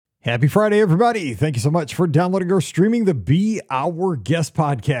Happy Friday, everybody. Thank you so much for downloading or streaming the Be Our Guest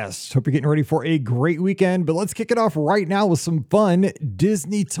podcast. Hope you're getting ready for a great weekend, but let's kick it off right now with some fun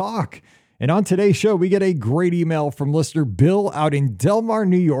Disney talk. And on today's show, we get a great email from listener Bill out in Del Mar,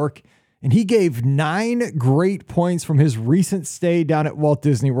 New York, and he gave 9 great points from his recent stay down at Walt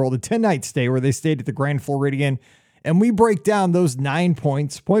Disney World, a 10-night stay where they stayed at the Grand Floridian. And we break down those 9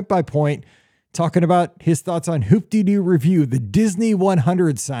 points, point by point, talking about his thoughts on Hoop-Dee-Doo Review, the Disney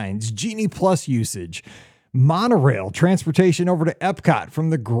 100 signs, Genie Plus usage, monorail, transportation over to Epcot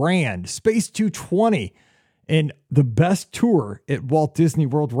from the Grand, Space 220, and the best tour at Walt Disney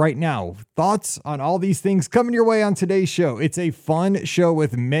World right now. Thoughts on all these things coming your way on today's show. It's a fun show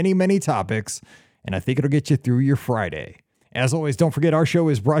with many, many topics, and I think it'll get you through your Friday. As always, don't forget our show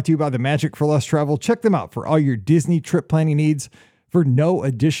is brought to you by the Magic for Less Travel. Check them out for all your Disney trip planning needs for no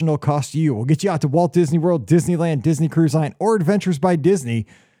additional cost to you. We'll get you out to Walt Disney World, Disneyland, Disney Cruise Line, or Adventures by Disney.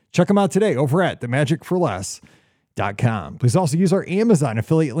 Check them out today over at themagicforless.com. Please also use our Amazon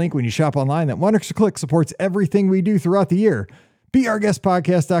affiliate link when you shop online. That one extra click supports everything we do throughout the year.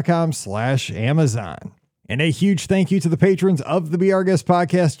 beourguestpodcast.com/Amazon. And a huge thank you to the patrons of the Be Our Guest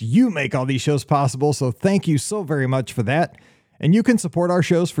podcast. You make all these shows possible, so thank you so very much for that. And you can support our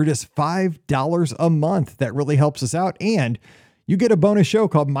shows for just $5 a month. That really helps us out. And you get a bonus show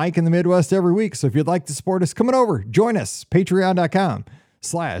called Mike in the Midwest every week. So if you'd like to support us, come on over, join us,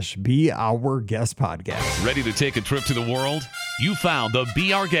 patreon.com/Be Our Guest podcast. Ready to take a trip to the world? You found the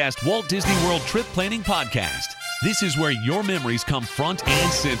Be Our Guest Walt Disney World Trip Planning Podcast. This is where your memories come front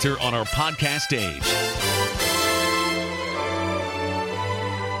and center on our podcast stage.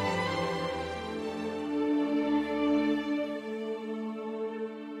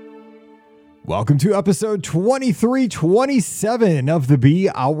 Welcome to episode 2327 of the Be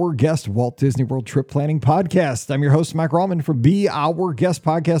Our Guest Walt Disney World Trip Planning Podcast. I'm your host, Mike Rallman from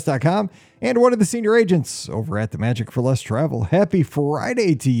BeOurGuestPodcast.com and one of the senior agents over at the Magic for Less Travel. Happy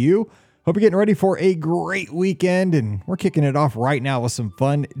Friday to you. Hope you're getting ready for a great weekend, and we're kicking it off right now with some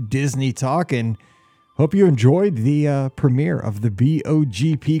fun Disney talk, and hope you enjoyed the premiere of the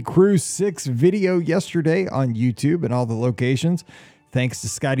BOGP Cruise 6 video yesterday on YouTube and all the locations. Thanks to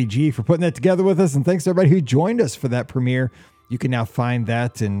Scotty G for putting that together with us. And thanks to everybody who joined us for that premiere. You can now find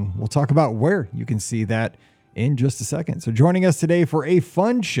that, and we'll talk about where you can see that in just a second. So joining us today for a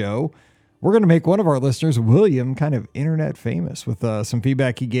fun show, we're going to make one of our listeners, William, kind of internet famous with some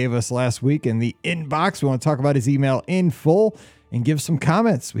feedback he gave us last week in the inbox. We want to talk about his email in full and give some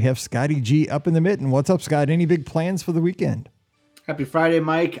comments. We have Scotty G up in the mitten. What's up, Scott? Any big plans for the weekend? Happy Friday,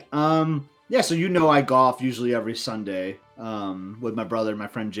 Mike. Yeah, so I golf usually every Sunday with my brother and my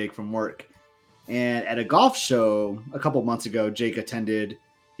friend Jake from work. And at a golf show a couple months ago, Jake attended.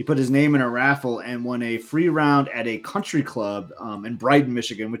 He put his name in a raffle and won a free round at a country club in Brighton,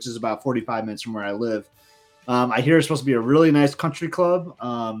 Michigan, which is about 45 minutes from where I live. I hear it's supposed to be a really nice country club.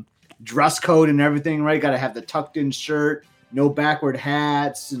 Dress code and everything, right? Got to have the tucked in shirt, no backward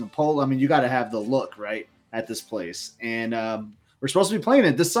hats and a pole. I mean, you got to have the look, right, at this place. And we're supposed to be playing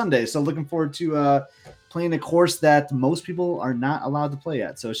it this Sunday, so looking forward to playing a course that most people are not allowed to play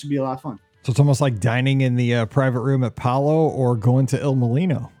at. So it should be a lot of fun. So it's almost like dining in the private room at Palo or going to Il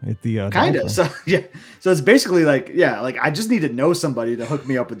Molino at the kind of. So yeah, so it's basically like I just need to know somebody to hook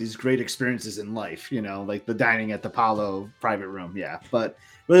me up with these great experiences in life. Like the dining at the Palo private room. Yeah, but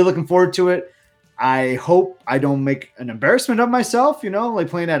really looking forward to it. I hope I don't make an embarrassment of myself. Like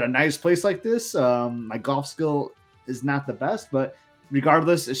playing at a nice place like this. My golf skill is not the best, but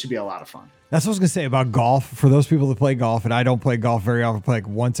regardless, it should be a lot of fun. That's what I was going to say about golf. For those people that play golf, and I don't play golf very often, I play like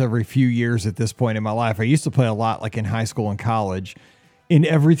once every few years at this point in my life. I used to play a lot like in high school and college. And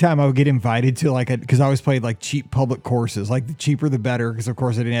every time I would get invited to because I always played like cheap public courses, like the cheaper the better, because of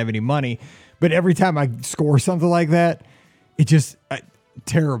course I didn't have any money. But every time I score something like that, it just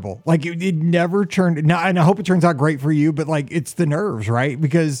terrible. Like it never turned. And I hope it turns out great for you, but like it's the nerves, right?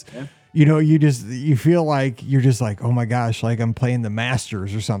 Because you feel like you're just like, oh my gosh, like I'm playing the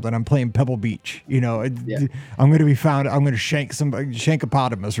Masters or something. I'm playing Pebble Beach. I'm going to be found. I'm going to shank a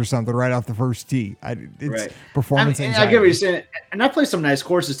potamus or something right off the first tee. It's performance anxiety. I get what you're saying, and I play some nice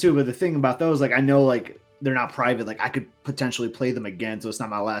courses too. But the thing about those, like I know, like they're not private. Like I could potentially play them again, so it's not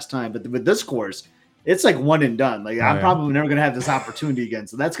my last time. But with this course, it's like one and done. Like I'm probably never going to have this opportunity again.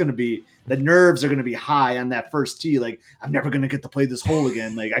 So that's going to be, the nerves are going to be high on that first tee. Like I'm never going to get to play this hole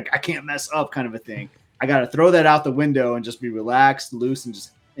again. Like I can't mess up kind of a thing. I got to throw that out the window and just be relaxed, loose, and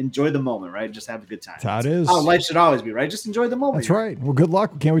just enjoy the moment, right? Just have a good time. That's how it is. How life should always be, right? Just enjoy the moment. That's right. Well, good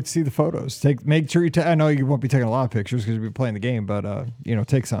luck. We can't wait to see the photos. Make sure I know you won't be taking a lot of pictures because you'll be playing the game, but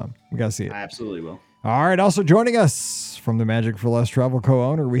take some. We got to see it. I absolutely will. All right. Also joining us from the Magic for Less Travel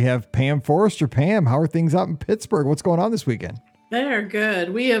co-owner, we have Pam Forrester. Pam, how are things out in Pittsburgh? What's going on this weekend? They're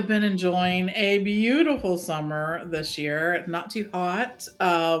good. We have been enjoying a beautiful summer this year, not too hot,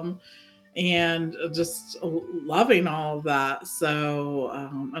 and just loving all of that. So,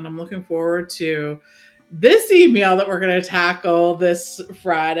 and I'm looking forward to this email that we're going to tackle this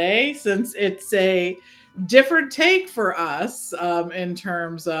Friday, since it's a different take for us in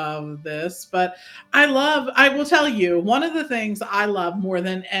terms of this. But I will tell you, one of the things I love more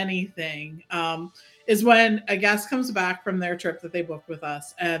than anything is when a guest comes back from their trip that they booked with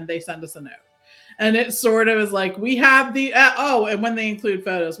us and they send us a note. And it sort of is like, we have the, and when they include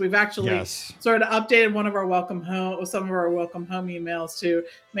photos, we've actually sort of updated some of our welcome home emails to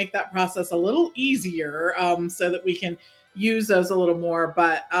make that process a little easier so that we can use those a little more.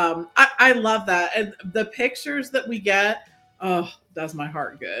 But I love that. And the pictures that we get, does my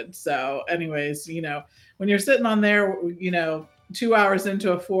heart good. So anyways, when you're sitting on there, 2 hours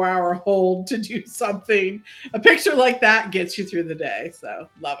into a 4-hour hold to do something, a picture like that gets you through the day. So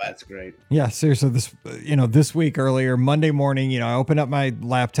love it. That's great. Yeah, seriously, this week earlier, Monday morning, I opened up my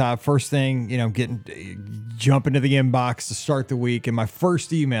laptop first thing, jump into the inbox to start the week. And my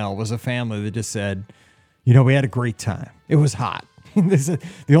first email was a family that just said, we had a great time. It was hot.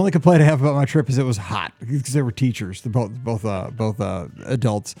 The only complaint I have about my trip is it was hot because they were teachers. They're both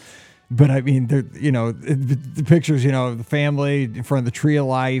adults. But I mean, the pictures, the family in front of the tree of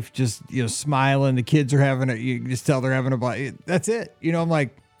life, just, smiling. The kids are you just tell they're having a blast. That's it. I'm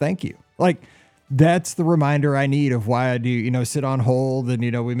like, thank you. Like, that's the reminder I need of why I do, sit on hold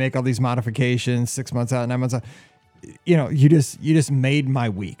and, we make all these modifications 6 months out, 9 months out. You just made my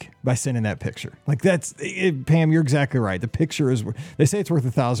week by sending that picture. Like Pam, you're exactly right. The picture they say it's worth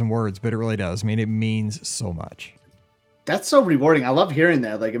 1,000 words, but it really does. I mean, it means so much. That's so rewarding. I love hearing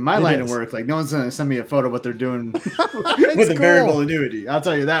that. Like in my line of work, like no one's going to send me a photo of what they're doing with a variable annuity. I'll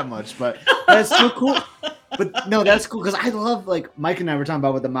tell you that much, but that's so cool. But no, that's cool. Cause I love, like Mike and I were talking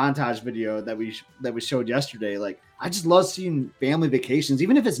about with the montage video that we showed yesterday. Like I just love seeing family vacations,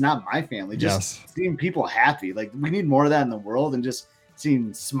 even if it's not my family, just seeing people happy. Like we need more of that in the world, and just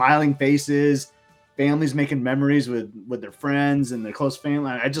seeing smiling faces, families making memories with their friends and their close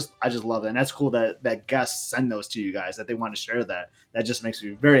family. I just love it. And that's cool that guests send those to you guys, that they want to share that. That just makes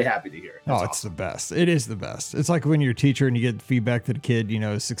me very happy to hear. That's it's the best. It is the best. It's like when you're a teacher and you get feedback that a kid,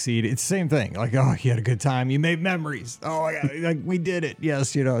 succeed. It's the same thing. Like, oh, you had a good time. You made memories. Oh, like we did it.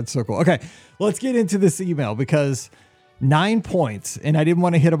 Yes. It's so cool. Okay. Let's get into this email because 9 points, and I didn't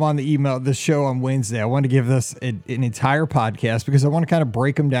want to hit them on the show on Wednesday. I want to give this an entire podcast because I want to kind of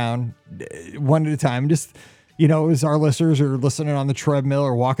break them down one at a time. Just, as our listeners are listening on the treadmill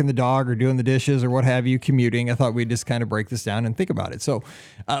or walking the dog or doing the dishes or what have you, commuting, I thought we'd just kind of break this down and think about it. So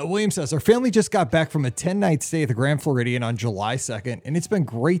William says, our family just got back from a 10-night stay at the Grand Floridian on July 2nd, and it's been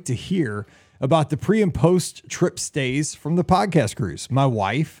great to hear about the pre and post trip stays from the podcast cruise. My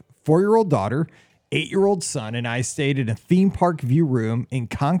wife, 4-year-old daughter, 8-year-old son, and I stayed in a theme park view room in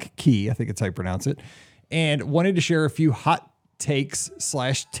Conch Key, I think it's how you pronounce it, and wanted to share a few hot takes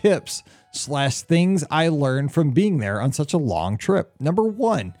 / tips / things I learned from being there on such a long trip. Number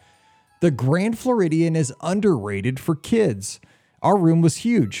 1, the Grand Floridian is underrated for kids. Our room was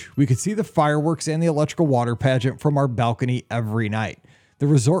huge. We could see the fireworks and the electrical water pageant from our balcony every night. The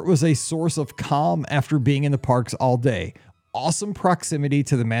resort was a source of calm after being in the parks all day. Awesome proximity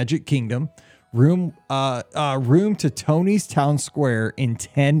to the Magic Kingdom. Room to Tony's Town Square in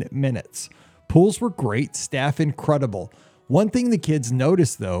 10 minutes. Pools were great, staff incredible. One thing the kids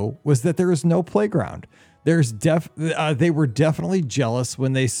noticed, though, was that there is no playground. They were definitely jealous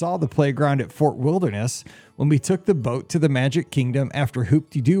when they saw the playground at Fort Wilderness when we took the boat to the Magic Kingdom after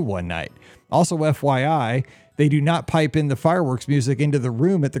Hoop-de-Doo one night. Also, FYI, they do not pipe in the fireworks music into the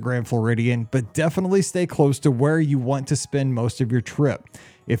room at the Grand Floridian, but definitely stay close to where you want to spend most of your trip.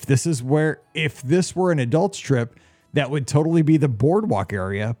 If this were an adult's trip, that would totally be the boardwalk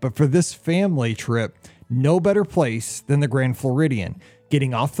area. But for this family trip, no better place than the Grand Floridian.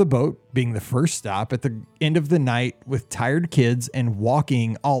 Getting off the boat, being the first stop at the end of the night with tired kids, and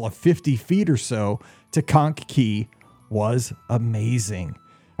walking all of 50 feet or so to Conch Key was amazing.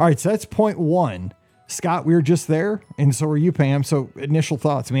 All right, so that's point 1. Scott, we were just there, and so were you, Pam. So initial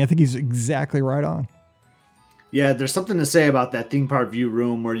thoughts. I mean, I think he's exactly right on. Yeah, there's something to say about that theme park view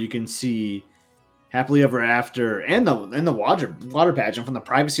room where you can see happily ever after and the water pageant from the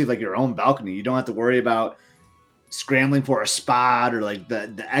privacy of like your own balcony. You don't have to worry about scrambling for a spot or like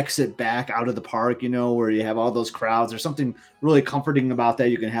the exit back out of the park, where you have all those crowds. There's something really comforting about that.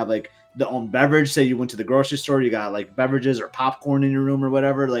 You can have like the own beverage. Say you went to the grocery store, you got like beverages or popcorn in your room or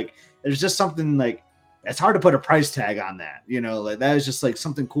whatever. Like there's just something like it's hard to put a price tag on that. You know, like that is just like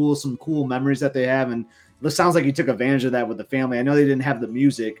something cool, some cool memories that they have. And it sounds like you took advantage of that with the family. I know they didn't have the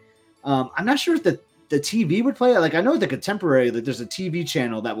music. I'm not sure if the TV would play it. Like I know the Contemporary, that there's a TV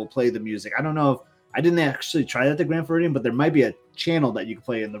channel that will play the music. I don't know if I didn't actually try that at the Grand Floridian, but there might be a channel that you can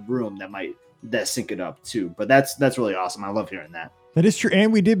play in the room that sync it up too. But that's really awesome. I love hearing that. That is true.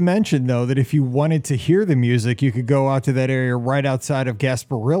 And we did mention, though, that if you wanted to hear the music, you could go out to that area right outside of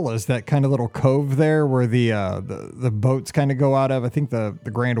Gasparillas, that kind of little cove there where the boats kind of go out of. I think the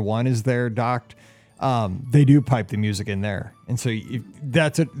Grand One is there docked. They do pipe the music in there. And so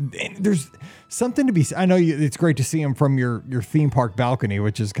there's something to be, I know it's great to see them from your theme park balcony,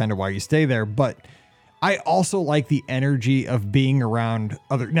 which is kind of why you stay there. But I also like the energy of being around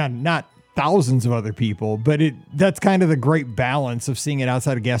not thousands of other people, but that's kind of the great balance of seeing it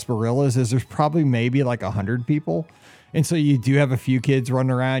outside of Gasparillas is there's probably maybe like 100 people. And so you do have a few kids running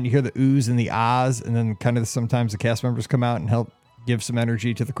around, you hear the oohs and the ahs, and then kind of sometimes the cast members come out and help give some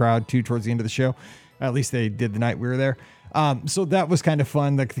energy to the crowd too towards the end of the show. At least they did the night we were there. So that was kind of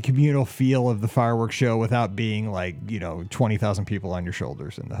fun, like the communal feel of the fireworks show without being like, 20,000 people on your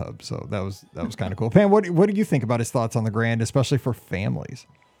shoulders in the hub. So that was kind of cool. Pam, what do you think about his thoughts on the Grand, especially for families?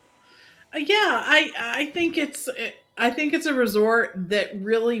 Yeah, I think it's a resort that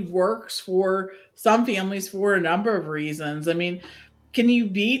really works for some families for a number of reasons. I mean, can you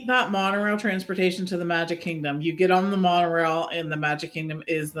beat that monorail transportation to the Magic Kingdom? You get on the monorail and the Magic Kingdom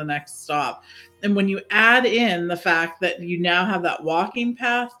is the next stop. And when you add in the fact that you now have that walking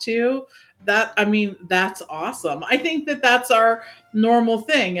path too, that's awesome. I think that that's our normal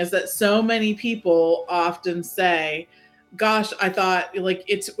thing, is that so many people often say, gosh, I thought like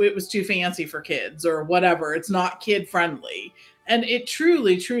it was too fancy for kids or whatever. It's not kid friendly. And it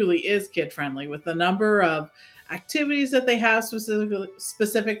truly, truly is kid friendly with the number of activities that they have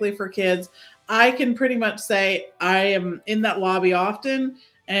specifically for kids. I can pretty much say I am in that lobby often,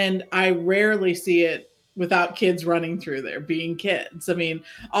 and I rarely see it without kids running through there being kids. I mean,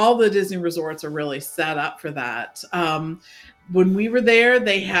 all the Disney resorts are really set up for that. When we were there,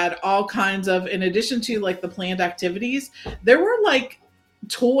 they had all kinds of, in addition to like the planned activities, there were like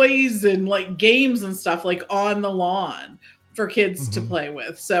toys and like games and stuff like on the lawn for kids to play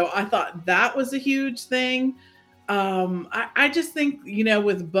with. So I thought that was a huge thing. I just think,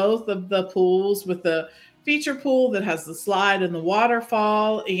 with both of the pools, with the feature pool that has the slide and the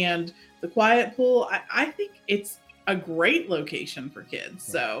waterfall and the quiet pool, I think it's a great location for kids.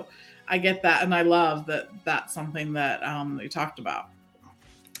 So I get that. And I love that that's something that we talked about.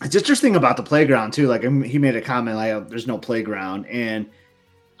 It's interesting about the playground too. Like he made a comment like there's no playground, and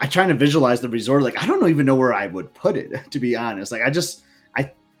I trying to visualize the resort. Like I don't even know where I would put it, to be honest. Like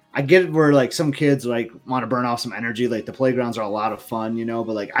I get it where like some kids like want to burn off some energy. Like the playgrounds are a lot of fun,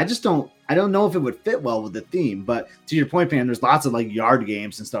 but like I don't know if it would fit well with the theme. But to your point, Pam, there's lots of like yard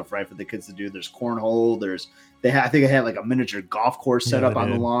games and stuff, right, for the kids to do. There's cornhole. I think they had like a miniature golf course set up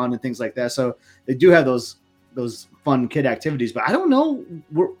on the lawn and things like that. So they do have those fun kid activities. But I don't know,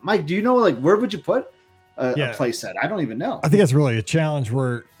 Mike, do you know like where would you put a play set? I don't even know. I think that's really a challenge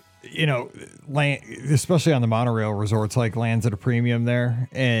where, land, especially on the monorail resorts, like lands at a premium there.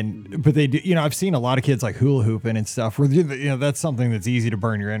 But they do, I've seen a lot of kids like hula hooping and stuff where, that's something that's easy to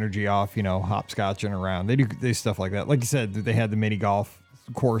burn your energy off, hopscotching around. They do stuff like that. Like you said, they had the mini golf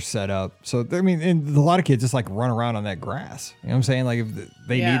course set up. So, I mean, and a lot of kids just like run around on that grass. You know what I'm saying? Like if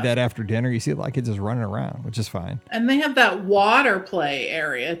they need that after dinner, you see a lot of kids just running around, which is fine. And they have that water play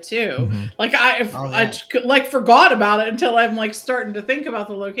area too. Like I like forgot about it until I'm like starting to think about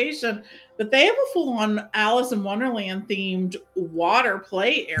the location, but they have a full on Alice in Wonderland themed water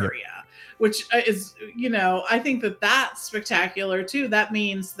play area, which is, I think that that's spectacular too. That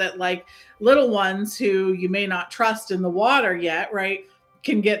means that like little ones who you may not trust in the water yet, right,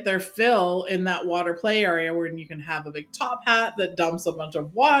 can get their fill in that water play area where you can have a big top hat that dumps a bunch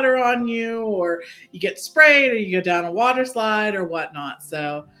of water on you, or you get sprayed, or you go down a water slide or whatnot.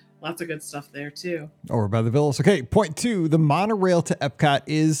 So lots of good stuff there too. Over by the villas. Okay, point 2, the monorail to Epcot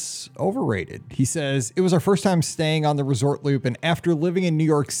is overrated. He says, it was our first time staying on the resort loop, and after living in New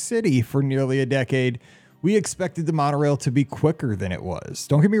York City for nearly a decade, we expected the monorail to be quicker than it was.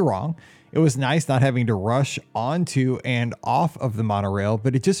 Don't get me wrong. It was nice not having to rush onto and off of the monorail,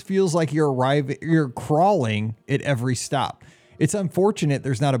 but it just feels like you're crawling at every stop. It's unfortunate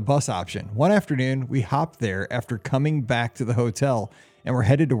there's not a bus option. One afternoon, we hopped there after coming back to the hotel, and we're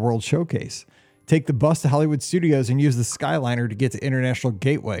headed to World Showcase. Take the bus to Hollywood Studios and use the Skyliner to get to International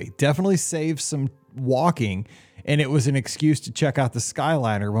Gateway. Definitely saves some walking, and it was an excuse to check out the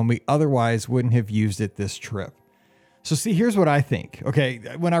Skyliner when we otherwise wouldn't have used it this trip. So see, here's what I think. Okay,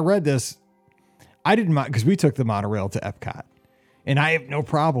 when I read this, I didn't mind because we took the monorail to Epcot, and I have no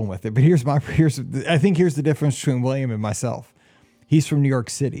problem with it. But I think here's the difference between William and myself. He's from New York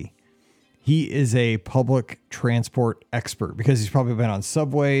City. He is a public transport expert because he's probably been on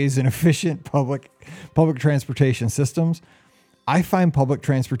subways and efficient public transportation systems. I find public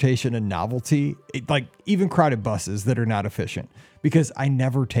transportation a novelty, like even crowded buses that are not efficient, because I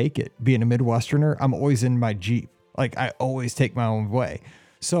never take it. Being a Midwesterner, I'm always in my Jeep. Like I always take my own way.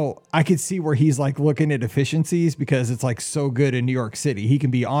 So I could see where he's like looking at efficiencies because it's like so good in New York City. He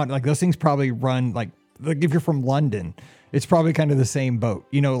can be on like those things probably run like if you're from London, it's probably kind of the same boat,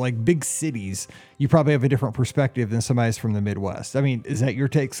 like big cities, you probably have a different perspective than somebody's from the Midwest. I mean, is that your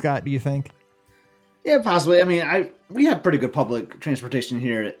take, Scott? Do you think? Yeah, possibly. I mean, we have pretty good public transportation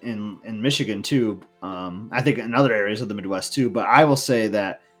here in Michigan too. I think in other areas of the Midwest too, but I will say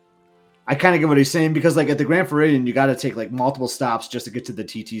that I kind of get what he's saying because like at the Grand Floridian, you got to take like multiple stops just to get to the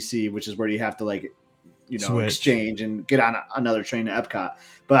TTC, which is where you have to like, Switch. Exchange and get on another train to Epcot.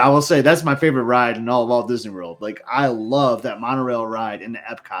 But I will say that's my favorite ride in all of Walt Disney World. Like I love that monorail ride into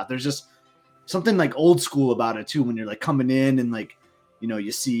Epcot. There's just something like old school about it too. When you're like coming in and like,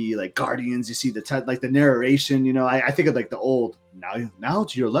 you see like Guardians, you see like the narration, I think of like the old now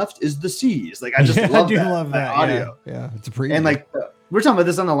to your left is the seas. Like I just love that audio. Yeah. It's a preview. And like we were talking about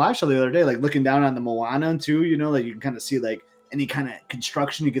this on the live show the other day, like looking down on the Moana too, like you can kind of see like any kind of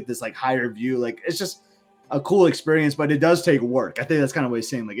construction, you get this like higher view. Like it's just a cool experience, but it does take work. I think that's kind of what he's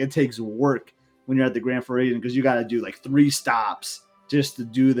saying. Like it takes work when you're at the Grand Floridian because you got to do like 3 stops just to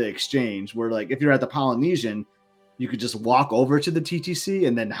do the exchange. Where like if you're at the Polynesian, you could just walk over to the TTC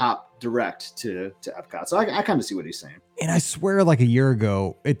and then hop direct to Epcot. So I kind of see what he's saying. And I swear like a year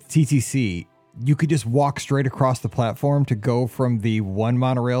ago at TTC, you could just walk straight across the platform to go from the one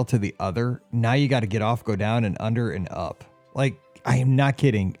monorail to the other. Now you got to get off, go down and under and up. Like, I am not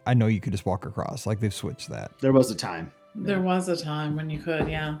kidding. I know you could just walk across. Like they've switched that. There was a time. There was a time when you could,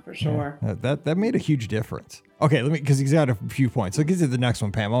 yeah, for sure. Yeah, that made a huge difference. Okay, because he's got a few points. So get to the next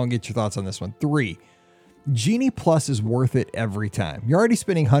one, Pam. I want to get your thoughts on this one. 3, Genie Plus is worth it every time. You're already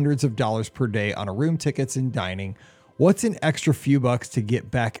spending hundreds of dollars per day on a room, tickets, and dining. What's an extra few bucks to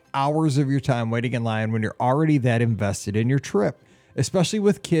get back hours of your time waiting in line when you're already that invested in your trip, especially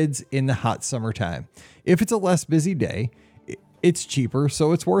with kids in the hot summertime? If it's a less busy day, it's cheaper,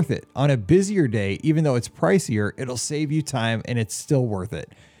 so it's worth it. On a busier day, even though it's pricier, it'll save you time and it's still worth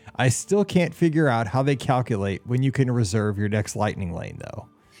it. I still can't figure out how they calculate when you can reserve your next lightning lane, though.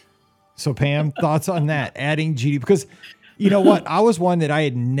 So, Pam, thoughts on that? Adding Genie, because you know what? I was one that I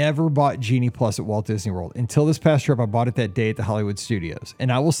had never bought Genie Plus at Walt Disney World until this past trip. I bought it that day at the Hollywood Studios.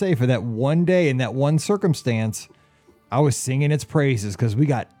 And I will say for that one day in that one circumstance, I was singing its praises because we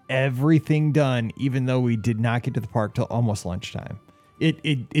got everything done, even though we did not get to the park till almost lunchtime.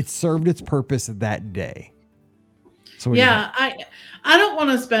 It served its purpose that day. So yeah, I don't want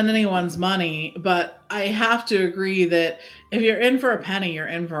to spend anyone's money, but I have to agree that if you're in for a penny, you're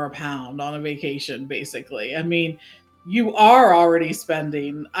in for a pound on a vacation, basically. I mean, you are already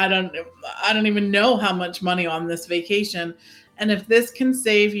spending, I don't even know how much money on this vacation. And if this can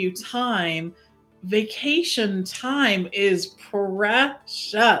save you time, vacation time is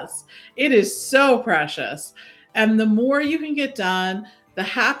precious. It is so precious. And the more you can get done, the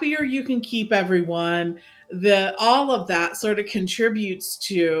happier you can keep everyone. All of that sort of contributes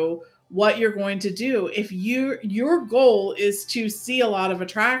to what you're going to do. If your goal is to see a lot of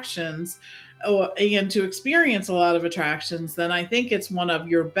attractions and to experience a lot of attractions, then I think it's one of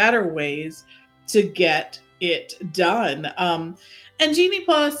your better ways to get it done. And Genie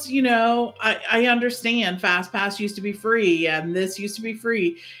Plus, I understand Fast Pass used to be free and this used to be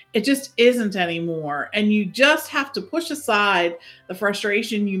free. It just isn't anymore. And you just have to push aside the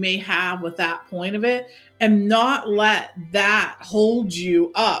frustration you may have with that point of it and not let that hold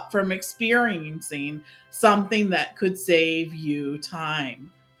you up from experiencing something that could save you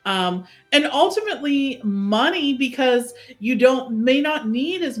time. And ultimately money, because you may not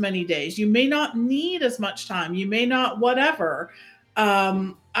need as many days. You may not need as much time. You may not, whatever.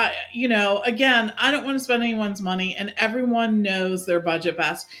 Again, I don't want to spend anyone's money, and everyone knows their budget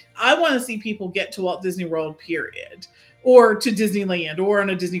best. I want to see people get to Walt Disney World, period, or to Disneyland or on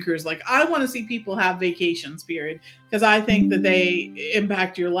a Disney cruise. Like, I want to see people have vacations, period, because I think that they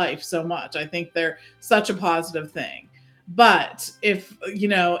impact your life so much. I think they're such a positive thing. But if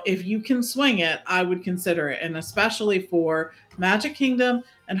you can swing it, I would consider it, and especially for Magic Kingdom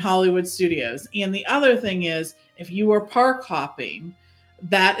and Hollywood Studios. And the other thing is, if you are park hopping,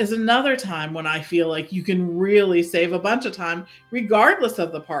 that is another time when I feel like you can really save a bunch of time, regardless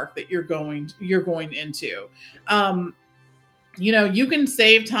of the park that you're going into. You can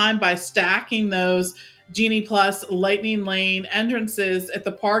save time by stacking those Genie Plus Lightning Lane entrances at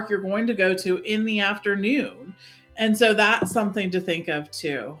the park you're going to go to in the afternoon. And so that's something to think of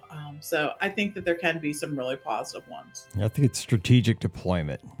too. So I think that there can be some really positive ones. I think it's strategic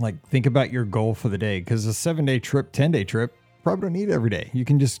deployment. Like, think about your goal for the day, because a 7-day trip, 10-day trip, probably don't need it every day. You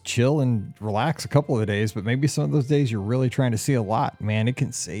can just chill and relax a couple of the days, but maybe some of those days you're really trying to see a lot. Man, it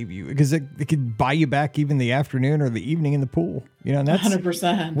can save you, because it could buy you back even the afternoon or the evening in the pool. And that's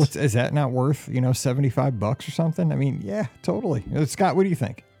 100%. Is that not worth, $75 or something? I mean, yeah, totally. Scott, what do you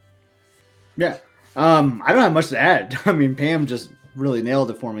think? Yeah. I don't have much to add. I mean, Pam just really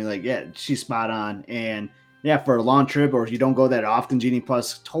nailed it for me. Like, yeah, she's spot on. And yeah, for a long trip, or if you don't go that often, Genie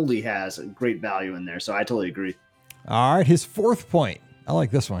Plus totally has a great value in there. So I totally agree. All right, his fourth point. I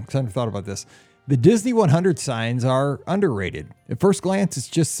like this one because I never thought about this. The Disney 100 signs are underrated. At first glance, it's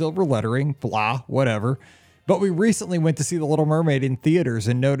just silver lettering, blah, whatever. But we recently went to see The Little Mermaid in theaters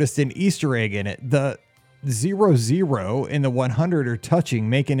and noticed an Easter egg in it. The 00 and the 100 are touching,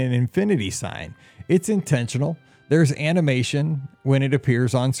 making an infinity sign. It's intentional. There's animation when it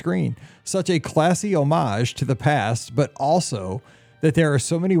appears on screen. Such a classy homage to the past, but also that there are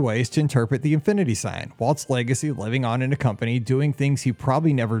so many ways to interpret the infinity sign. Walt's legacy living on in a company, doing things he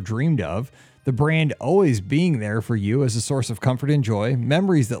probably never dreamed of, the brand always being there for you as a source of comfort and joy,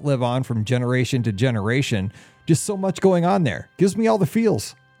 memories that live on from generation to generation. Just so much going on there. Gives me all the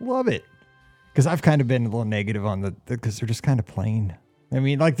feels. Love it. Because I've kind of been a little negative on because they're just kind of plain. I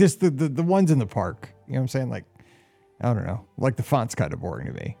mean, like this, the ones in the park. You know what I'm saying? Like, I don't know. Like the font's kind of boring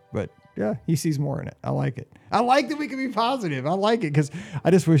to me, but yeah, he sees more in it. I like it. I like that we can be positive. I like it because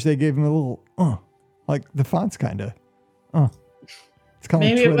I just wish they gave him a little, like the font's kind of, It's kind of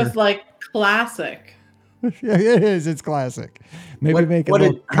maybe it was like classic. Yeah, it is. It's classic. Maybe make it. What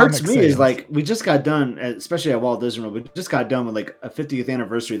it hurts me is like we just got done, especially at Walt Disney World. We just got done with like a 50th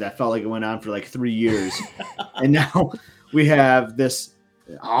anniversary that felt like it went on for like 3 years, and now we have this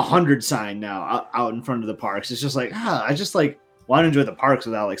 100 sign now out in front of the parks. It's just like I just like want to enjoy the parks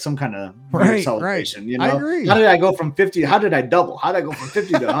without like some kind of celebration. You know, I agree. How did I go from 50? How did I double? How did I go from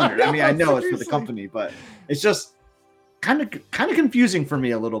 50 to 100? I mean, I know it's for the company, but it's just kind of confusing for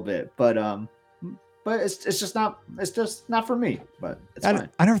me a little bit. But it's just not for me. But it's fine.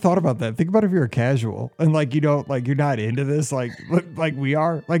 I never thought about that. Think about if you're a casual and like you're not into this, like we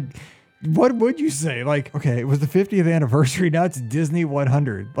are. Like, what would you say? Like, okay, it was the 50th anniversary. Now it's Disney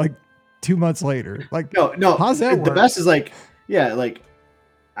 100. Like 2 months later. Like, no. How's that work? The best is like, yeah, like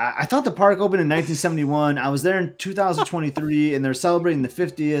I thought the park opened in 1971. I was there in 2023, and they're celebrating the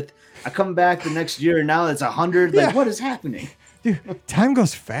 50th. I come back the next year, and now it's 100. Like, what is happening? Dude, time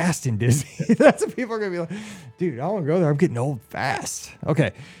goes fast in Disney. That's what people are going to be like, dude, I want to go there. I'm getting old fast.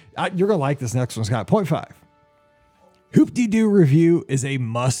 Okay. You're going to like this next one, Scott. Point 5. Hoop-de-doo review is a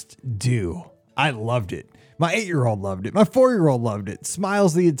must-do. I loved it. My 8-year-old loved it. My 4-year-old loved it.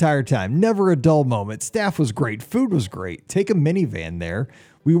 Smiles the entire time. Never a dull moment. Staff was great. Food was great. Take a minivan there.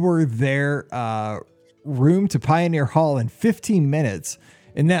 We were there, room to Pioneer Hall in 15 minutes.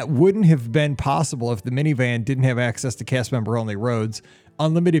 And that wouldn't have been possible if the minivan didn't have access to cast member only roads,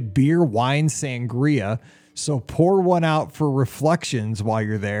 unlimited beer, wine, sangria. So pour one out for reflections while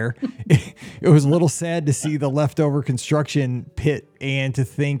you're there. It was a little sad to see the leftover construction pit and to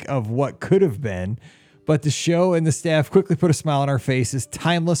think of what could have been. But the show and the staff quickly put a smile on our faces.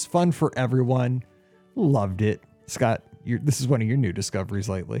 Timeless fun for everyone. Loved it. Scott, this is one of your new discoveries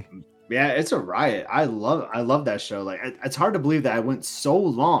lately. Yeah, it's a riot. I love that show. Like, it's hard to believe that I went so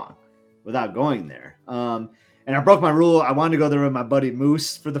long without going there. And I broke my rule. I wanted to go there with my buddy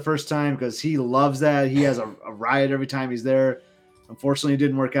Moose for the first time because he loves that. He has a riot every time he's there. Unfortunately, it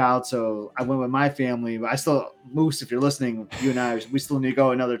didn't work out, so I went with my family. But Moose, if you're listening, you and I, we still need to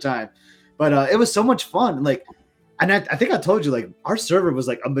go another time. But it was so much fun. Like, and I think I told you, like, our server was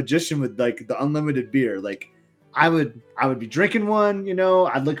like a magician with like the unlimited beer. Like, I would be drinking one,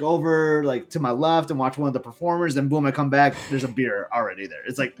 I'd look over like to my left and watch one of the performers, then boom, I come back, there's a beer already there.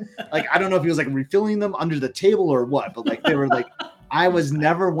 It's like I don't know if he was like refilling them under the table or what, but like they were like, I was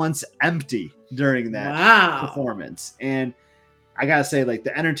never once empty during that performance. And I gotta say, like,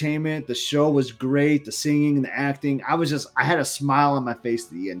 the entertainment, the show was great, the singing and the acting. I had a smile on my face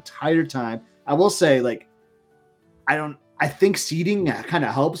the entire time. I will say, like, I think seating kind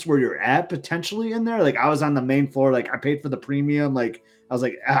of helps where you're at potentially in there. Like, I was on the main floor. Like, I paid for the premium. Like, I was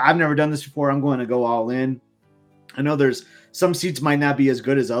like, I've never done this before. I'm going to go all in. I know there's some seats might not be as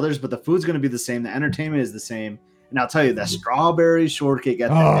good as others, but the food's going to be the same. The entertainment is the same. And I'll tell you, that strawberry shortcake at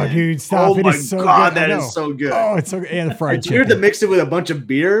the end. Dude, stop. Oh, my God, that is so good. Oh, it's so good. And the fried chicken. You're to mix it with a bunch of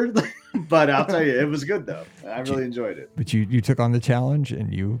beer. But I'll tell you, it was good though. I really enjoyed it. But you took on the challenge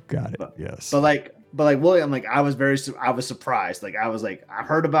and you got it. Yes. But like William, like I was surprised. Like I was like, I've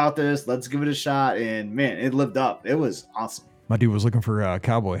heard about this. Let's give it a shot. And man, it lived up. It was awesome. My dude was looking for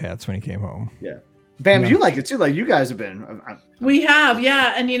cowboy hats when he came home. Yeah. Bam, you like it too. Like you guys have been. We have,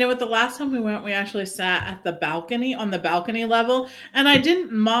 yeah. And you know what? The last time we went, we actually sat at the balcony, on the balcony level. And I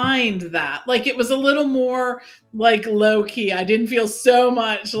didn't mind that. Like it was a little more like low key. I didn't feel so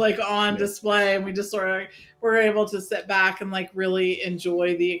much like on display. And we just sort of were able to sit back and like really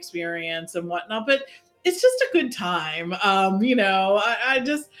enjoy the experience and whatnot. But it's just a good time. You know, I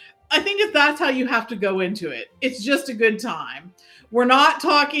think if that's how you have to go into it, it's just a good time. We're not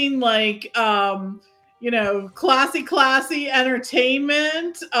talking like, you know, classy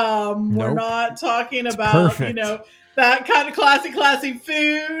entertainment. We're not talking about, you know, that kind of classy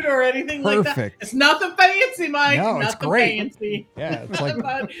food or anything like that. It's nothing fancy, Mike. No, nothing it's great. Fancy. Yeah, it's like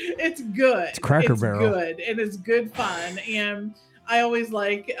but it's good. It's Cracker Barrel. Good. And it's good fun. And I always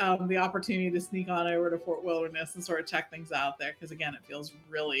like the opportunity to sneak on over to Fort Wilderness and sort of check things out there because again, it feels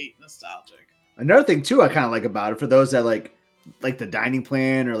really nostalgic. Another thing too, I kind of like about it for those that like the dining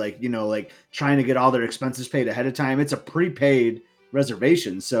plan or like, you know, like trying to get all their expenses paid ahead of time. It's a prepaid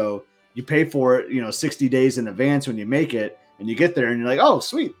reservation. So you pay for it, you know, 60 days in advance when you make it and you get there and you're like, oh,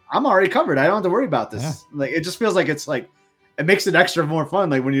 sweet. I'm already covered. I don't have to worry about this. Yeah. Like, it just feels like it's like, it makes it extra more fun.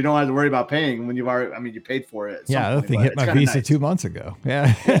 Like when you don't have to worry about paying when you've already, I mean, you paid for it. Yeah. That thing hit my Visa 2 months ago.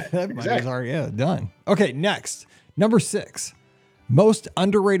 Yeah. That money's already done. Okay. Next, number 6, most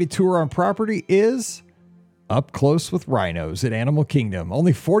underrated tour on property is Up Close with Rhinos at Animal Kingdom.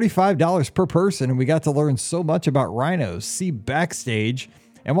 Only $45 per person, and we got to learn so much about rhinos, see backstage,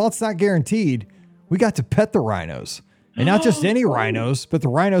 and while it's not guaranteed, we got to pet the rhinos. And not just any rhinos, but the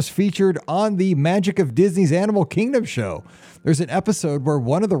rhinos featured on the Magic of Disney's Animal Kingdom show. There's an episode where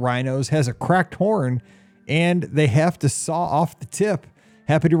one of the rhinos has a cracked horn, and they have to saw off the tip.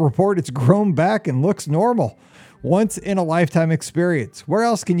 Happy to report it's grown back and looks normal. Once in a lifetime experience. Where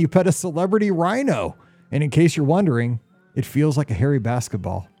else can you pet a celebrity rhino? And in case you're wondering, it feels like a hairy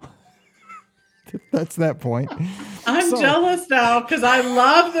basketball. That's that point. I'm jealous now because I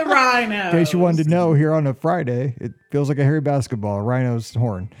love the rhino. In case you wanted to know, here on a Friday, it feels like a hairy basketball, a rhino's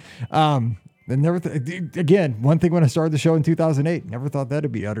horn. Again, one thing when I started the show in 2008, never thought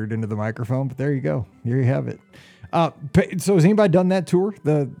that'd be uttered into the microphone, but there you go. Here you have it. So has anybody done that tour?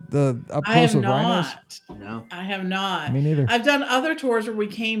 The Up Close with Rhinos? No, I have not. Me neither. I've done other tours where we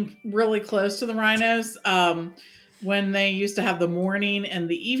came really close to the rhinos. When they used to have the morning and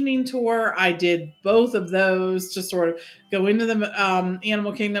the evening tour, I did both of those to sort of go into the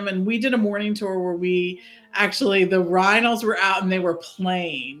Animal Kingdom. And we did a morning tour where the rhinos were out and they were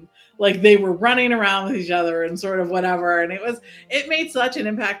playing. Like they were running around with each other and sort of whatever. And it made such an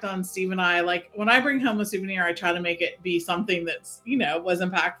impact on Steve and I. Like when I bring home a souvenir, I try to make it be something that's, you know, was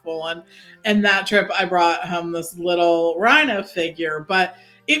impactful. And that trip I brought home this little rhino figure, but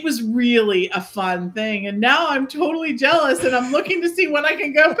it was really a fun thing. And now I'm totally jealous and I'm looking to see when I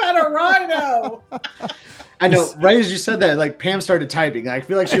can go pet a rhino. I know, right as you said that, like Pam started typing. I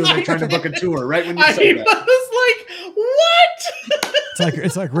feel like she was like trying to book a tour right when you said that. I was like, what?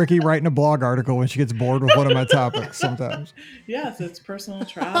 It's like Ricky writing a blog article when she gets bored with one of my topics sometimes. Yes, it's personal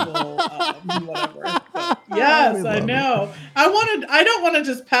travel, whatever. But yes, I know. I don't want to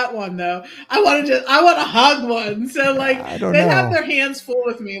just pet one though. I want to hug one. So like they have their hands full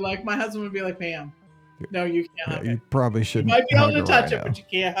with me. Like my husband would be like, Pam, no, you can't hug it. You probably shouldn't. You might be able to touch it, but you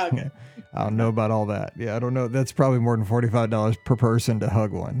can't hug it. I don't know about all that. Yeah, I don't know. That's probably more than $45 per person to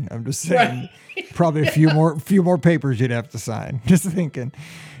hug one. I'm just saying, probably a few more papers you'd have to sign. Just thinking.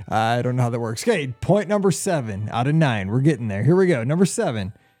 I don't know how that works. Okay, point number 7 out of 9. We're getting there. Here we go. Number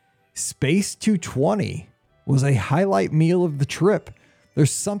 7, Space 220 was a highlight meal of the trip.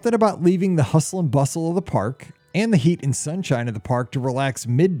 There's something about leaving the hustle and bustle of the park and the heat and sunshine of the park to relax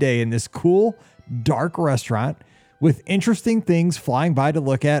midday in this cool, dark restaurant with interesting things flying by to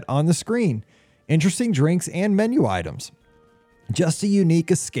look at on the screen, interesting drinks and menu items. Just a unique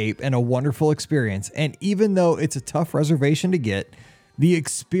escape and a wonderful experience. And even though it's a tough reservation to get, the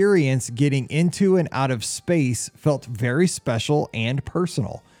experience getting into and out of space felt very special and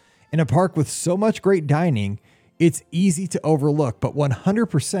personal. In a park with so much great dining, it's easy to overlook, but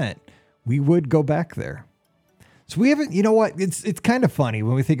 100% we would go back there. So we haven't, you know what? It's kind of funny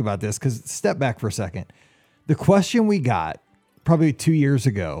when we think about this, because step back for a second. The question we got probably 3 years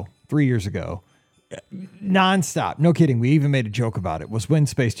ago, nonstop, no kidding. We even made a joke about it, was when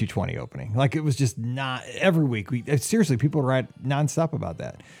Space 220 opening. Like it was just not every week. Seriously, people would write nonstop about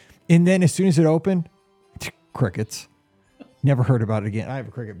that. And then as soon as it opened, crickets. Never heard about it again. I have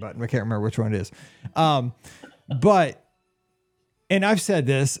a cricket button. I can't remember which one it is. And I've said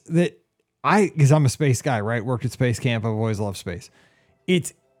this, that because I'm a space guy, right? Worked at space camp. I've always loved space.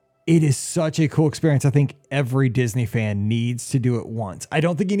 It is such a cool experience. I think every Disney fan needs to do it once. I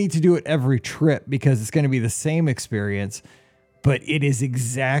don't think you need to do it every trip because it's going to be the same experience, but it is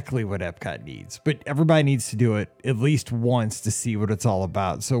exactly what Epcot needs. But everybody needs to do it at least once to see what it's all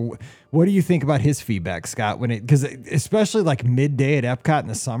about. So what do you think about his feedback, Scott? Because especially like midday at Epcot in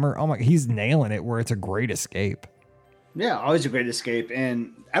the summer, oh my, he's nailing it where it's a great escape. Yeah, always a great escape.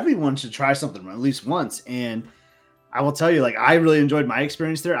 And everyone should try something at least once. And I will tell you, like, I really enjoyed my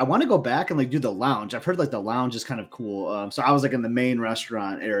experience there. I want to go back and like do the lounge. I've heard like the lounge is kind of cool. So I was like in the main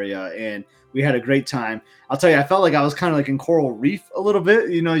restaurant area and we had a great time. I'll tell you, I felt like I was kind of like in Coral Reef a little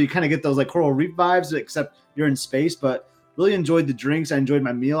bit. You know, you kind of get those like Coral Reef vibes, except you're in space, but really enjoyed the drinks. I enjoyed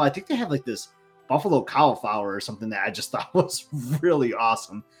my meal. I think they have like this buffalo cauliflower or something that I just thought was really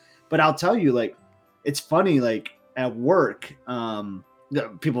awesome. But I'll tell you, like, it's funny, like at work,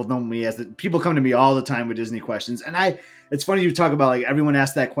 people know me as people come to me all the time with Disney questions. And it's funny you talk about like everyone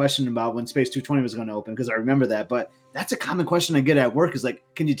asked that question about when Space 220 was going to open, because I remember that. But that's a common question I get at work is like,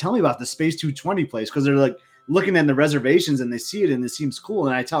 can you tell me about the Space 220 place? Because they're like looking at the reservations and they see it and it seems cool.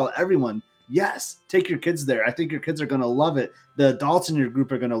 And I tell everyone, yes, take your kids there. I think your kids are going to love it. The adults in your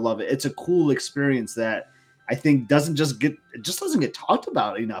group are going to love it. It's a cool experience that I think doesn't get talked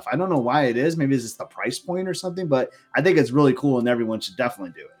about enough. I don't know why it is. Maybe it's just the price point or something, but I think it's really cool and everyone should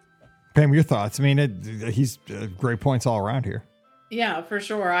definitely do it. Pam, your thoughts? I mean, he's great points all around here. Yeah, for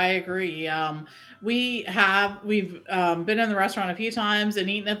sure. I agree. We've been in the restaurant a few times and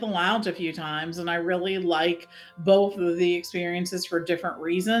eaten at the lounge a few times, and I really like both of the experiences for different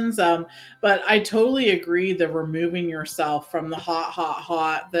reasons. But I totally agree that removing yourself from the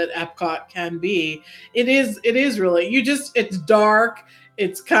hot that Epcot can be, it is really, it's dark,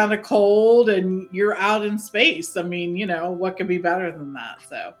 it's kind of cold, and you're out in space. I mean, what could be better than that?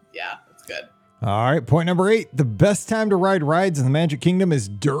 So yeah, it's good. All right, point number 8. The best time to ride rides in the Magic Kingdom is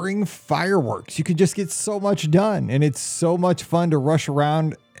during fireworks. You can just get so much done, and it's so much fun to rush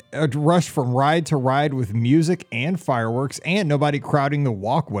from ride to ride with music and fireworks and nobody crowding the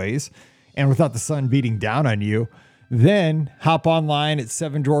walkways and without the sun beating down on you. Then hop online at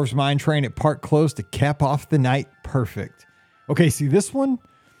Seven Dwarfs Mine Train at Park Close to cap off the night. Perfect. Okay, see this one?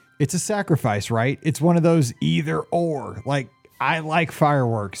 It's a sacrifice, right? It's one of those either or. Like, I like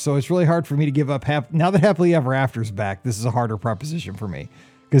fireworks, so it's really hard for me to give up. Now that Happily Ever After's back, this is a harder proposition for me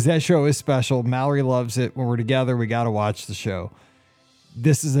because that show is special. Mallory loves it. When we're together, we got to watch the show.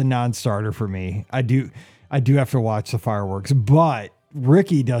 This is a non-starter for me. I do have to watch the fireworks, but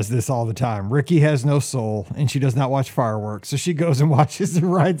Ricky does this all the time. Ricky has no soul, and she does not watch fireworks, so she goes and watches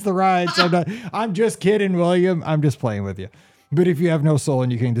and rides the rides. I'm just kidding, William. I'm just playing with you. But if you have no soul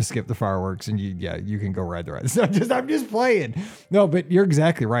and you can just skip the fireworks and you can go ride the ride. So I'm just playing. No, but you're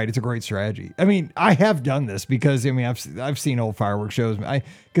exactly right. It's a great strategy. I mean, I have done this because I've seen old fireworks shows.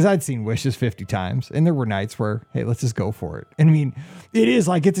 Because I'd seen Wishes 50 times, and there were nights where, hey, let's just go for it. And I mean, it is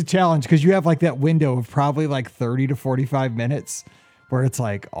like it's a challenge because you have like that window of probably like 30 to 45 minutes where it's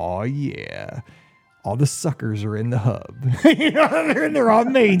like, oh yeah, all the suckers are in the hub. They're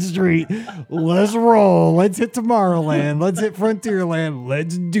on Main Street. Let's roll. Let's hit Tomorrowland. Let's hit Frontierland.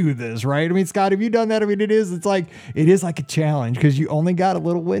 Let's do this, right? I mean, Scott, have you done that? I mean, it is like a challenge because you only got a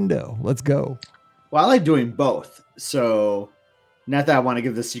little window. Let's go. Well, I like doing both. So not that I want to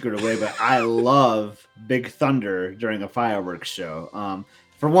give the secret away, but I love Big Thunder during a fireworks show.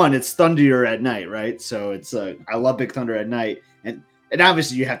 For one, it's thundier at night, right? So it's I love Big Thunder at night. And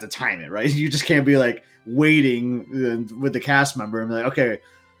obviously you have to time it, right? You just can't be like waiting with the cast member and be like, okay,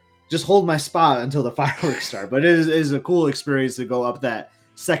 just hold my spot until the fireworks start. But it is a cool experience to go up that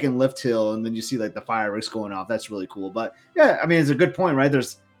second lift hill and then you see like the fireworks going off. That's really cool. But yeah, I mean, it's a good point, right?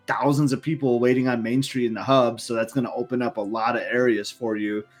 There's thousands of people waiting on Main Street in the hub. So that's going to open up a lot of areas for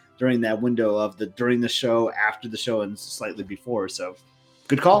you during that window of during the show, after the show, and slightly before. So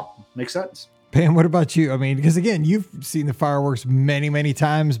good call. Makes sense. Pam, what about you? I mean, because again, you've seen the fireworks many, many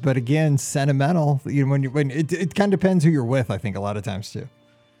times, but again, sentimental. When it kind of depends who you're with, I think a lot of times too.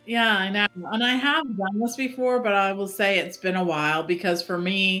 Yeah, I know. And I have done this before, but I will say it's been a while because for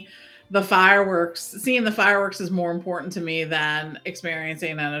me, seeing the fireworks is more important to me than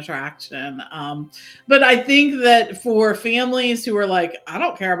experiencing an attraction. But I think that for families who are like, I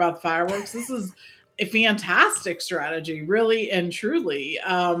don't care about the fireworks, this is a fantastic strategy, really and truly.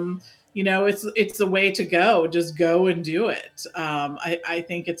 It's the way to go. Just go and do it. I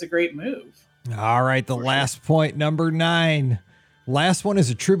think it's a great move. All right. The last point, number 9. Last one is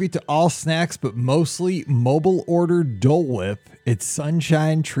a tribute to all snacks, but mostly mobile order Dole Whip. It's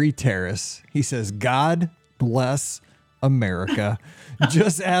Sunshine Tree Terrace. He says, God bless America.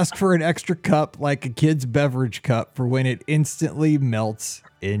 Just ask for an extra cup like a kid's beverage cup for when it instantly melts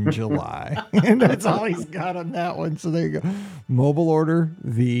in July. And that's all he's got on that one. So there you go. Mobile order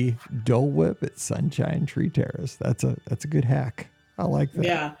the Dole Whip at Sunshine Tree Terrace. That's a good hack. I like that.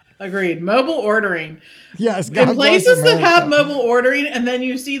 Yeah. Agreed. Mobile ordering. Yes. God in places that have mobile ordering and then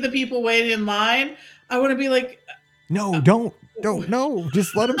you see the people waiting in line, I want to be like, no, don't, no.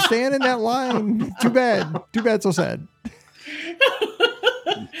 Just let them stand in that line. Too bad. So sad.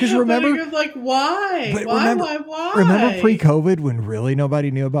 Because remember, like, why? Why? Remember pre-COVID when really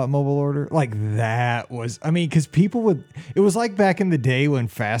nobody knew about mobile order? Like that was, because people would, it was like back in the day when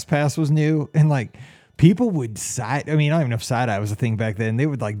FastPass was new and like, people would I don't even know if side-eye was a thing back then. They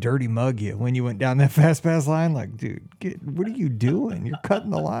would like dirty mug you when you went down that FastPass line. Like, dude, what are you doing? You're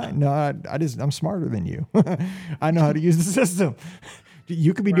cutting the line. No, I'm smarter than you. I know how to use the system.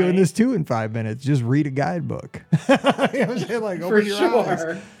 You could be doing this too in 5 minutes. Just read a guidebook. You know what I'm saying? Like, open your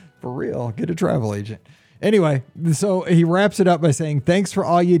eyes. For real. Get a travel agent. Anyway, so he wraps it up by saying, thanks for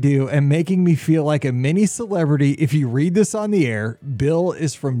all you do and making me feel like a mini celebrity. If you read this on the air, Bill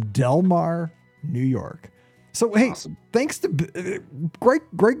is from Del Mar, New York. So, hey, awesome. Thanks to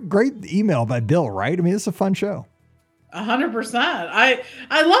great email by Bill, right? It's a fun show. 100%. I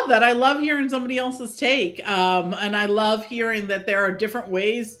love that. I love hearing somebody else's take. And I love hearing that there are different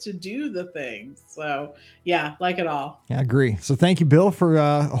ways to do the things. So yeah, like it all. Yeah, I agree. So thank you, Bill, for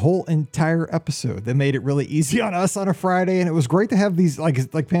a whole entire episode that made it really easy on us on a Friday. And it was great to have these,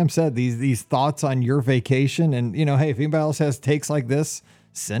 like Pam said, these thoughts on your vacation. And, hey, if anybody else has takes like this,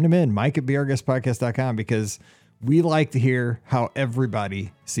 send them in, Mike at brguestpodcast.com, because we like to hear how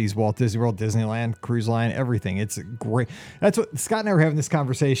everybody sees Walt Disney World, Disneyland, Cruise Line, everything. It's great. That's what Scott and I were having this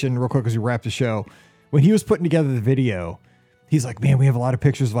conversation real quick as we wrapped the show. When he was putting together the video, he's like, man, we have a lot of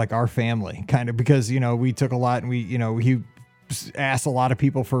pictures of like our family, kind of, because, we took a lot and he asked a lot of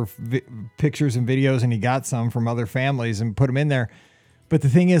people for pictures and videos, and he got some from other families and put them in there. But the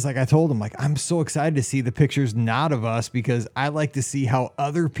thing is, like I told him, like, I'm so excited to see the pictures not of us, because I like to see how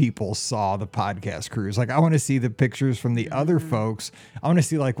other people saw the podcast cruise. Like, I want to see the pictures from the other folks. I want to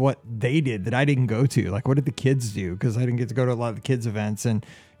see like what they did that I didn't go to. Like, what did the kids do? Because I didn't get to go to a lot of the kids events. And,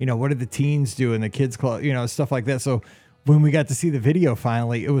 what did the teens do in the kids club, stuff like that. So when we got to see the video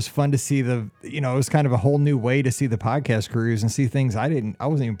finally, it was fun to see it was kind of a whole new way to see the podcast cruise and see things I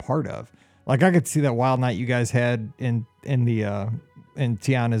wasn't even part of. Like, I could see that wild night you guys had in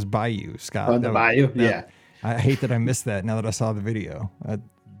Tiana's Bayou, Scott. On the Bayou, yeah. I hate that I missed that now that I saw the video.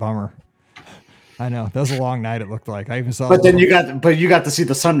 Bummer. I know that was a long night. It looked like I even saw. But then you got to see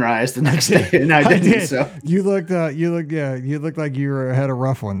the sunrise the next day, and I didn't. So you looked like you had a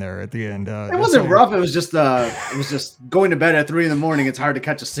rough one there at the end. It wasn't rough. It was just going to bed at 3 a.m. It's hard to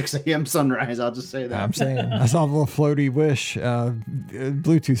catch a 6 a.m. sunrise. I'll just say that. I'm saying I saw the little floaty Wish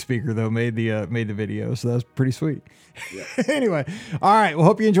Bluetooth speaker though made the video, so that was pretty sweet. Yeah. Anyway, all right. Well,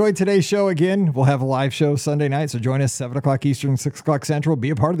 hope you enjoyed today's show. Again, we'll have a live show Sunday night, so join us 7:00 Eastern, 6:00 Central. Be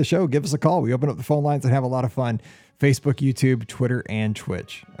a part of the show. Give us a call. We open up the phone lines and have a lot of fun. Facebook, YouTube, Twitter, and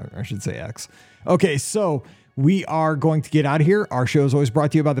Twitch. Or I should say X. Okay, so we are going to get out of here. Our show is always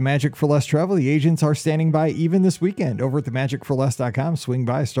brought to you by the Magic for Less Travel. The agents are standing by even this weekend over at themagicforless.com. Swing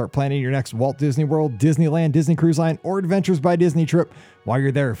by, start planning your next Walt Disney World, Disneyland, Disney Cruise Line, or Adventures by Disney trip. While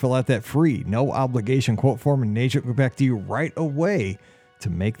you're there, fill out that free, no obligation quote form, and an agent will get back to you right away to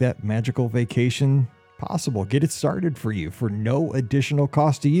make that magical vacation possible. Get it started for you for no additional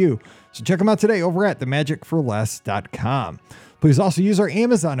cost to you. So check them out today over at themagicforless.com. Please also use our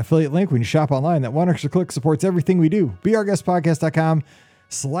Amazon affiliate link when you shop online. That one extra click supports everything we do.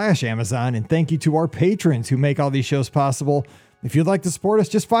 BeOurGuestPodcast.com/Amazon. And thank you to our patrons who make all these shows possible. If you'd like to support us,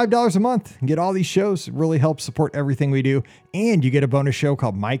 just $5 a month and get all these shows. It really helps support everything we do. And you get a bonus show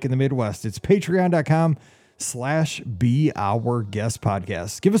called Mike in the Midwest. It's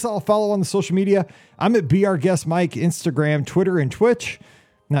patreon.com/BeOurGuestPodcast. Give us all a follow on the social media. I'm at BeOurGuestMike, Instagram, Twitter, and Twitch.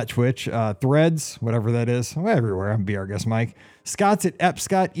 Not Twitch, Threads, whatever that is. Everywhere. I'm BeOurGuestMike. Scott's at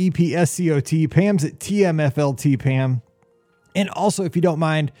EpScott, EPSCOT. Pam's at TMFLT And also, if you don't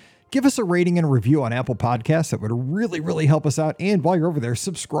mind, give us a rating and a review on Apple Podcasts. That would really, really help us out. And while you're over there,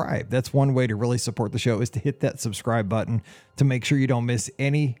 subscribe. That's one way to really support the show, is to hit that subscribe button to make sure you don't miss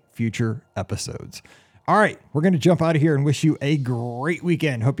any future episodes. All right, we're going to jump out of here and wish you a great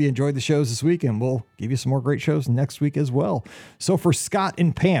weekend. Hope you enjoyed the shows this week, and we'll give you some more great shows next week as well. So for Scott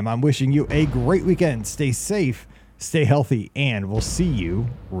and Pam, I'm wishing you a great weekend. Stay safe, stay healthy, and we'll see you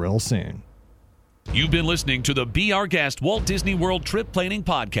real soon. You've been listening to the Be Our Guest Walt Disney World Trip Planning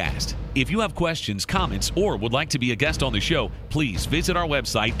Podcast. If you have questions, comments, or would like to be a guest on the show, please visit our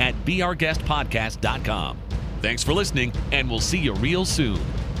website at beourguestpodcast.com. Thanks for listening, and we'll see you real soon.